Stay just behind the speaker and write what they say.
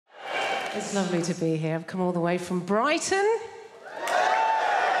It's lovely to be here. I've come all the way from Brighton.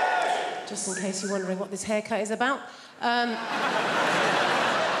 Just in case you're wondering what this haircut is about. Might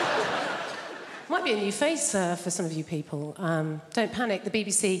be a new face for some of you people. Don't panic, the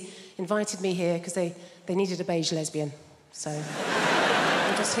BBC invited me here because they needed a beige lesbian. So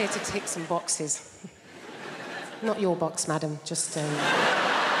I'm just here to tick some boxes. Not your box, madam, just a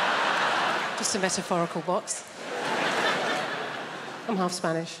metaphorical box. I'm half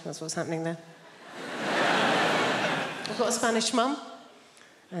Spanish, that's what's happening there. I've got a Spanish mum,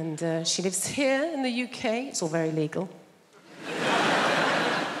 and she lives here in the UK. It's all very legal.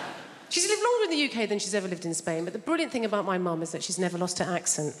 She's lived longer in the UK than she's ever lived in Spain, but the brilliant thing about my mum is that she's never lost her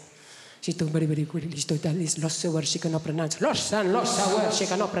accent. She talks very, very quickly. Lots of words she cannot pronounce. Lots of words she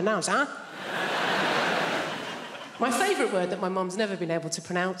cannot pronounce, huh? My favourite word that my mum's never been able to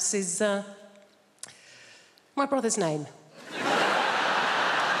pronounce is my brother's name.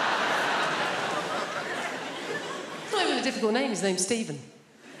 It's not even a difficult name, his name's Stephen.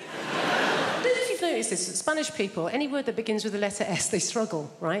 I don't know if you've noticed this, Spanish people, any word that begins with the letter S, they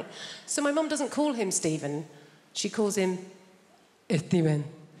struggle, right? So my mum doesn't call him Stephen, she calls him Steven.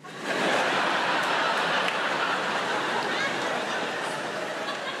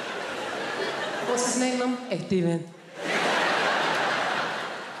 What's his name, Mum? Steven.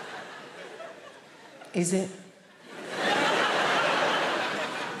 Is it?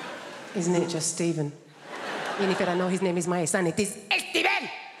 Isn't it just Stephen? Jennifer, I know his name is my son. It is Steven!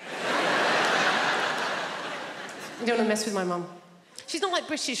 You don't want to mess with my mum. She's not like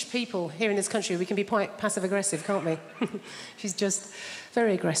British people here in this country. We can be quite passive-aggressive, can't we? She's just a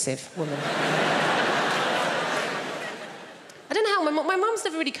very aggressive woman. I don't know how... My mum's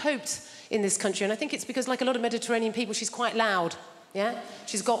never really coped in this country, and I think it's because, like a lot of Mediterranean people, she's quite loud, yeah?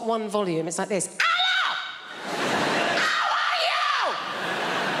 She's got one volume. It's like this. Hello! How are you?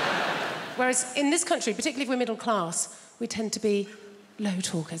 Whereas in this country, particularly if we're middle class, we tend to be low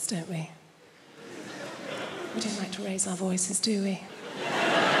talkers, don't we? We don't like to raise our voices, do we?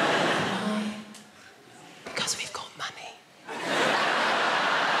 Why? Because we've got money.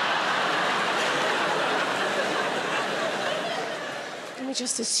 Can we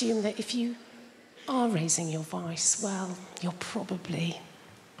just assume that if you are raising your voice, well, you're probably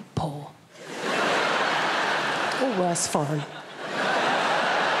poor. Or worse, foreign.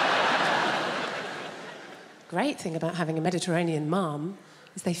 Great thing about having a Mediterranean mum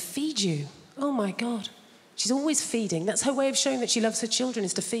is they feed you. Oh, my God. She's always feeding. That's her way of showing that she loves her children,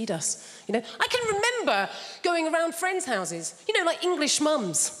 is to feed us. You know, I can remember going around friends' houses, you know, like English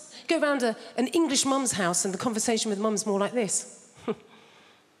mums. Go around an English mum's house and the conversation with mum's more like this.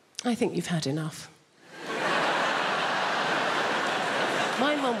 I think you've had enough.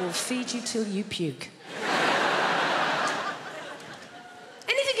 My mum will feed you till you puke.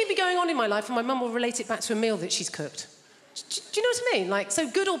 Anything could be going on in my life and my mum will relate it back to a meal that she's cooked. Do you know what I mean? Like, so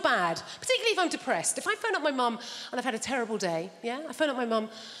good or bad, particularly if I'm depressed. If I phone up my mum and I've had a terrible day, yeah? I phone up my mum,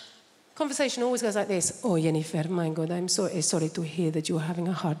 conversation always goes like this. Oh, Jennifer, my God, I'm so sorry to hear that you're having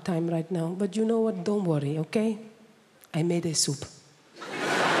a hard time right now. But you know what? Don't worry, OK? I made a soup.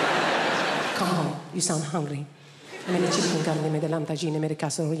 Come home. You sound hungry. I made a chicken curry, I made a lamb tagine, I made a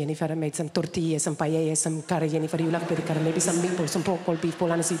casserole, Jennifer. I made some tortillas, some paella, some curry, Jennifer. You love curry, maybe some meatballs, some pork ball, beef ball,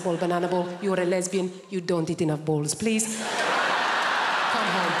 aniseed ball, banana ball. You're a lesbian. You don't eat enough balls. Please, come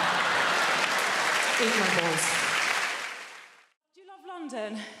home. Eat my balls. Do you love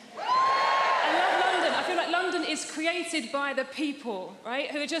London? I love London. I feel like London is created by the people,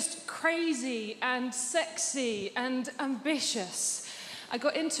 right? Who are just crazy and sexy and ambitious. I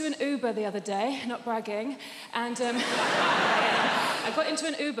got into an Uber the other day, not bragging, and I got into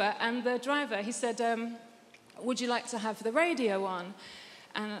an Uber and the driver, he said, would you like to have the radio on?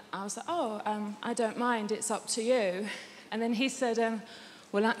 And I was like, oh, I don't mind, it's up to you. And then he said,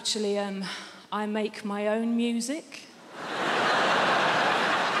 well, actually, I make my own music.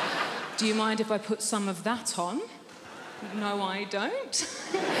 Do you mind if I put some of that on? No, I don't.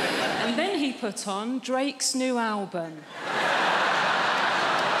 And then he put on Drake's new album.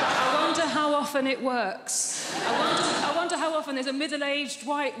 I wonder how often it works. I wonder how often there's a middle-aged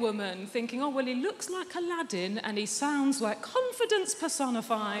white woman thinking, oh, well, he looks like Aladdin and he sounds like confidence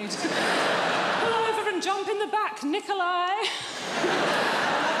personified. Pull over and jump in the back, Nikolai.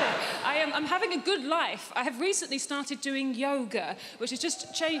 I'm having a good life. I have recently started doing yoga, which is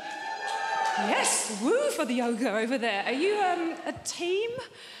just change. Yes, woo for the yoga over there. Are you a team?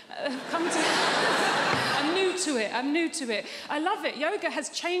 I'm new to it. I love it. Yoga has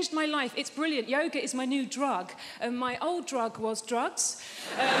changed my life. It's brilliant. Yoga is my new drug. My old drug was drugs.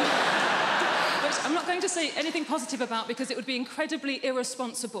 But I'm not going to say anything positive about because it would be incredibly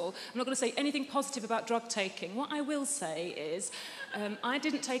irresponsible. I'm not going to say anything positive about drug taking. What I will say is I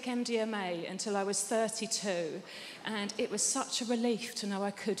didn't take MDMA until I was 32, and it was such a relief to know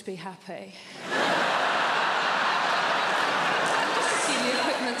I could be happy. Just assume the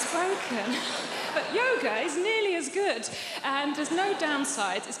equipment's broken. But yoga is nearly as good, and there's no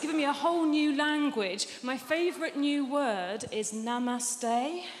downsides. It's given me a whole new language. My favourite new word is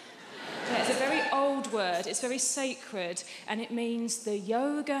namaste. Yeah, it's a very old word, it's very sacred, and it means the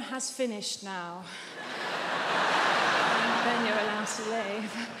yoga has finished now. And then you're allowed to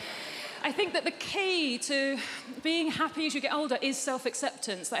leave. I think that the key to being happy as you get older is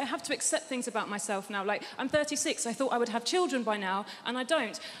self-acceptance. Like, I have to accept things about myself now. Like, I'm 36, I thought I would have children by now, and I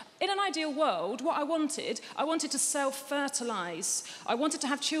don't. In an ideal world, what I wanted to self-fertilise. I wanted to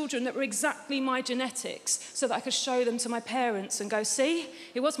have children that were exactly my genetics so that I could show them to my parents and go, see,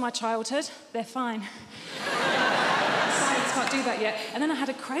 it was my childhood, they're fine. Science can't do that yet. And then I had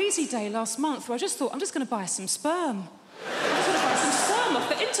a crazy day last month where I just thought, I'm just going to buy some sperm. I'm just going to buy some sperm off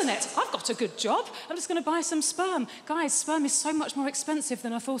the internet. I've got a good job. I'm just going to buy some sperm. Guys, sperm is so much more expensive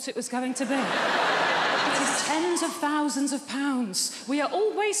than I thought it was going to be. It is tens of thousands of pounds. We are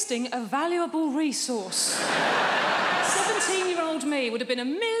all wasting a valuable resource. 17-year-old me would have been a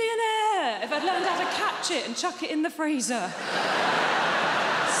millionaire if I'd learned how to catch it and chuck it in the freezer.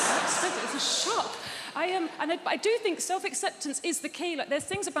 So expensive. It's a shock. I do think self-acceptance is the key. Like, there's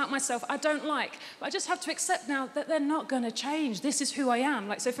things about myself I don't like, but I just have to accept now that they're not going to change. This is who I am.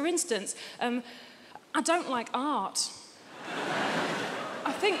 Like, so for instance, I don't like art.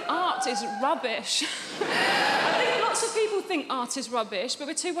 I think art is rubbish. I think lots of people think art is rubbish, but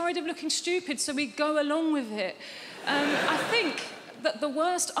we're too worried of looking stupid, so we go along with it. I think that the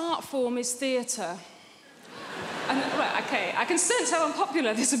worst art form is theatre. Right, okay, I can sense how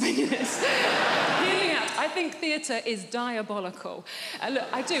unpopular this opinion is. Hear me out. I think theatre is diabolical. Look,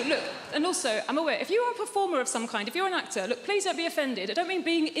 I do, look, and also, I'm aware, if you are a performer of some kind, if you're an actor, look, please don't be offended. I don't mean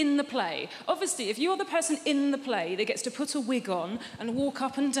being in the play. Obviously, if you're the person in the play that gets to put a wig on and walk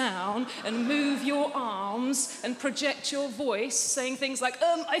up and down and move your arms and project your voice, saying things like,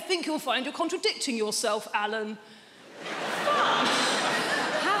 I think you'll find you're contradicting yourself, Alan. Fun.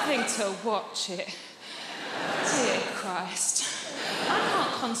 Having to watch it. Dear Christ. I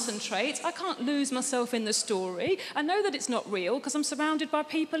can't concentrate. I can't lose myself in the story. I know that it's not real because I'm surrounded by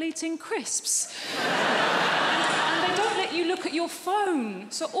people eating crisps. And they don't let you look at your phone.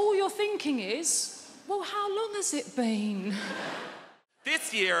 So all you're thinking is, well, how long has it been?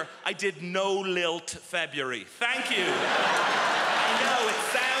 This year, I did no lilt February. Thank you. I know, it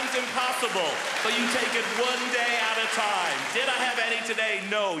sounds impossible, but you take it one day at a time. Did I have any today?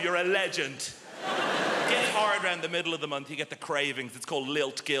 No, you're a legend. It gets hard around the middle of the month, you get the cravings. It's called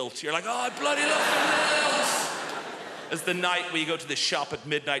lilt guilt. You're like, oh, I bloody love the lilt. It's the night where you go to the shop at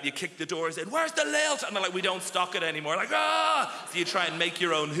midnight, you kick the doors in, where's the lilt? And they're like, we don't stock it anymore. Like, ah! So you try and make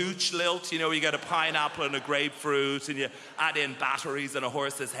your own hooch lilt, you know, you get a pineapple and a grapefruit, and you add in batteries and a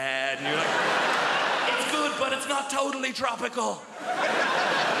horse's head, and you're like, it's good, but it's not totally tropical.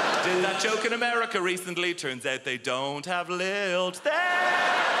 Did that joke in America recently. Turns out they don't have lilt there.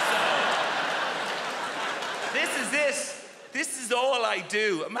 This is all I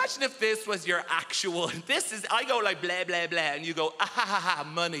do. Imagine if this was your actual... I go like blah, blah, blah, and you go, ah, ha, ha, ha,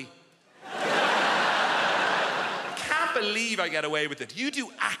 money. Can't believe I get away with it. You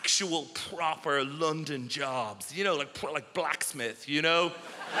do actual, proper London jobs. You know, like blacksmith, you know?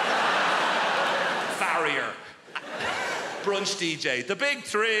 Farrier. Brunch DJ. The big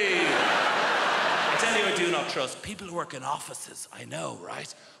three. I tell you, I do not trust people who work in offices. I know,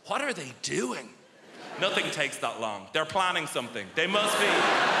 right? What are they doing? Nothing takes that long. They're planning something. They must be. Do you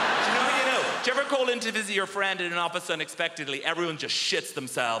know? Do you ever call in to visit your friend in an office unexpectedly? Everyone just shits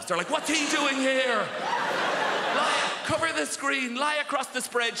themselves. They're like, what's he doing here? Cover the screen, lie across the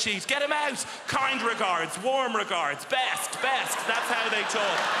spreadsheet, get him out. Kind regards, warm regards, best. That's how they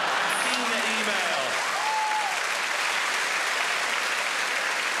talk. Seen the email.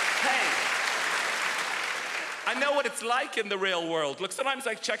 Hey. I know what it's like in the real world. Look, sometimes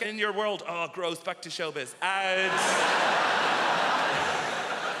I check in your world. Oh, gross, back to showbiz. And...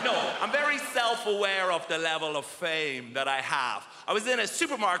 No, I'm very self-aware of the level of fame that I have. I was in a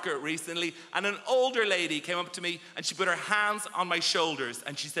supermarket recently, and an older lady came up to me, and she put her hands on my shoulders,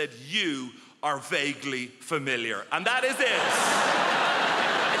 and she said, you are vaguely familiar. And that is it.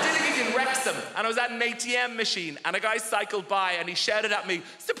 In Wrexham, and I was at an ATM machine, and a guy cycled by and he shouted at me,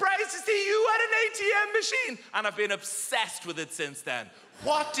 surprised to see you at an ATM machine, and I've been obsessed with it since then.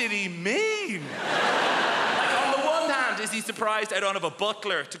 What did he mean? Like, on the one hand, is he surprised I don't have a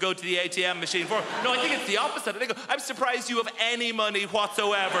butler to go to the ATM machine for? No, I think it's the opposite. I think I'm surprised you have any money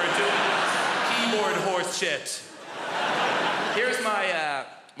whatsoever doing this keyboard horse shit. Here's my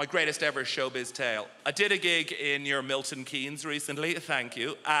greatest ever showbiz tale. I did a gig in your Milton Keynes recently, thank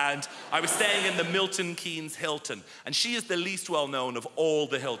you, and I was staying in the Milton Keynes Hilton, and she is the least well-known of all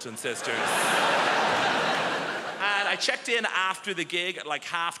the Hilton sisters. And I checked in after the gig at like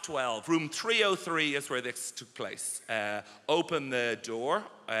 12:30. Room 303 is where this took place. Open the door,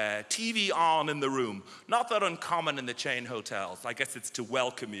 TV on in the room. Not that uncommon in the chain hotels. I guess it's to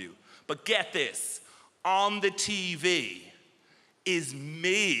welcome you. But get this, on the TV is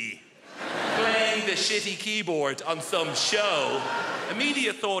me playing the shitty keyboard on some show.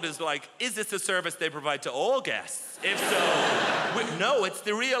 Immediate thought is like, is this a service they provide to all guests? If so, no, it's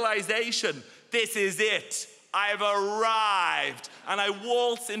the realization, this is it. I've arrived. And I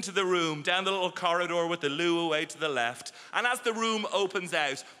waltz into the room, down the little corridor with the loo away to the left. And as the room opens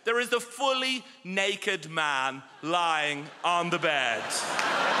out, there is a fully naked man lying on the bed.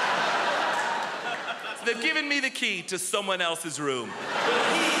 So they've given me the key to someone else's room. But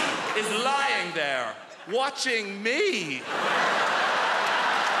he is lying there, watching me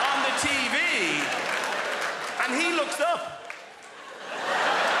on the TV. And he looks up.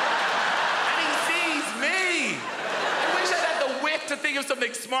 To think of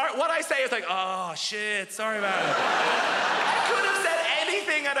something smart. What I say is like, oh shit, sorry about it. I could have said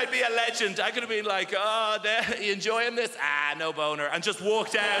anything and I'd be a legend. I could have been like, oh, you enjoying this? Ah, no boner. And just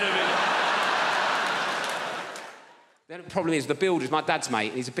walked out of it. The problem is the builders, my dad's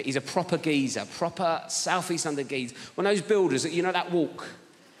mate, he's a proper geezer, proper South East London geezer. One of those builders, you know that walk?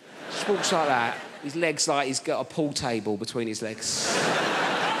 Just walks like that. His legs like he's got a pool table between his legs.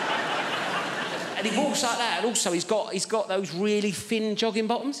 And he walks like that, and also he's got those really thin jogging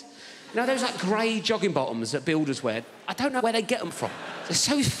bottoms. You know, those like grey jogging bottoms that builders wear? I don't know where they get them from. They're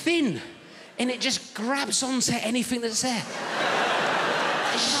so thin, and it just grabs onto anything that's there.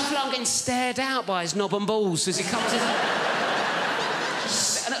 It's just, I feel like I'm getting stared out by his knob and balls as he comes in.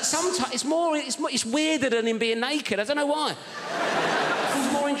 And sometimes it's weirder than him being naked. I don't know why. It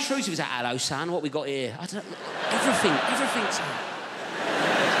feels more intrusive. He's like, hello, son, what we got here? I don't know. Everything's...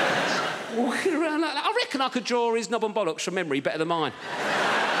 Walking around like that. I reckon I could draw his knob and bollocks from memory better than mine.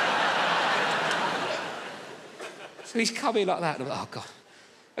 So he's coming like that, and I'm like, oh, God.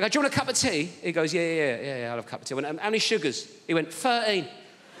 I go, do you want a cup of tea? He goes, yeah, I'll have a cup of tea. I went, how many sugars? He went, 13.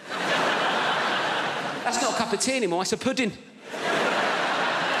 That's not a cup of tea anymore, it's a pudding.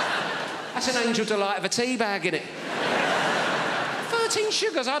 That's an Angel Delight of a tea bag, innit? 13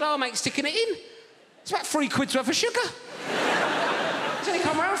 sugars, I'd our mate sticking it in. It's about £3 worth of sugar. He's only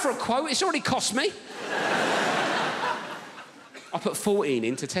come round for a quote, it's already cost me. I put 14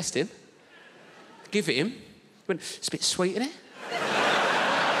 in to test him. Give it him. He went, it's a bit sweet, isn't it?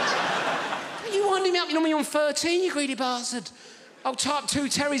 You winding me up, you know me on 13, you greedy bastard. Old type 2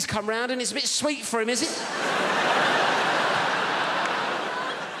 Terry's come round and it's a bit sweet for him, is it?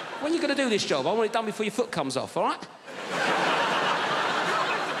 When are you going to do this job? I want it done before your foot comes off, all right?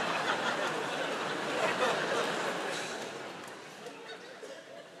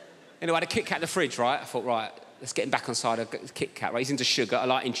 Anyway, I had a Kit Kat in the fridge, right? I thought, right, let's get him back on side of Kit Kat, right? He's into sugar. I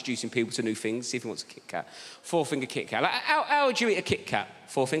like introducing people to new things, see if he wants a Kit Kat. 4-finger Kit Kat. Like, how would you eat a Kit Kat?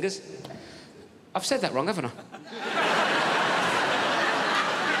 4 fingers? I've said that wrong, haven't I?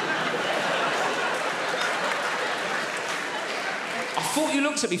 I thought you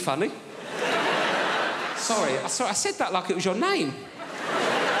looked at me funny. Sorry, I said that like it was your name.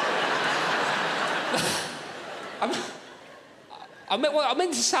 What I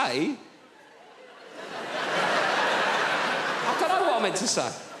meant to say... I don't know what I meant to say.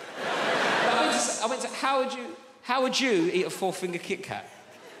 I meant to how would you eat a 4-finger Kit Kat?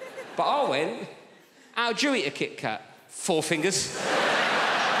 But I went, how would you eat a Kit Kat? 4 fingers.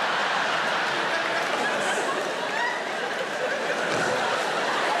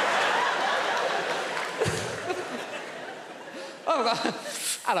 Oh,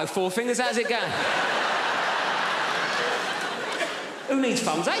 hello, 4 fingers, how's it going? Who needs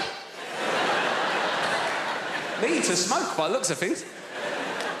thumbs, eh? Me to smoke by the looks of things.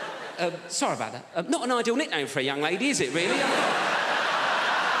 Sorry about that. Not an ideal nickname for a young lady, is it, really?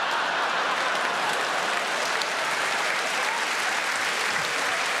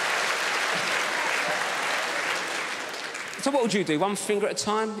 So what would you do? 1 finger at a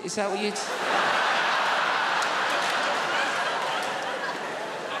time? Is that what you'd...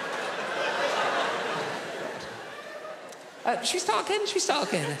 Should we start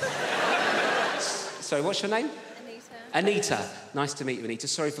again? Sorry, what's your name? Anita. Nice to meet you, Anita.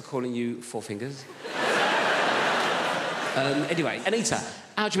 Sorry for calling you 4 fingers. Anyway, Anita,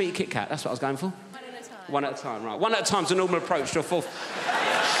 how do you eat a Kit Kat? That's what I was going for. One at a time. One at a time, right. One at a time's a normal approach to a fourth.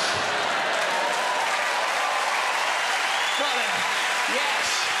 Got there. Yes.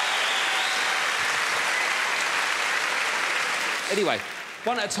 Anyway,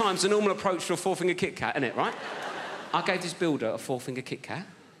 one at a time's a normal approach to a four-finger Kit Kat, isn't it, right? I gave this builder a four-finger Kit Kat.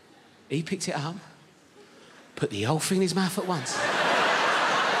 He picked it up, put the whole thing in his mouth at once.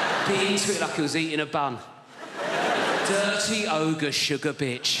 Bit into it like he was eating a bun. Dirty ogre sugar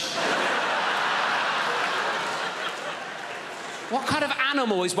bitch. What kind of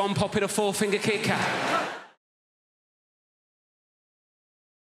animal is one popping a four-finger Kit Kat?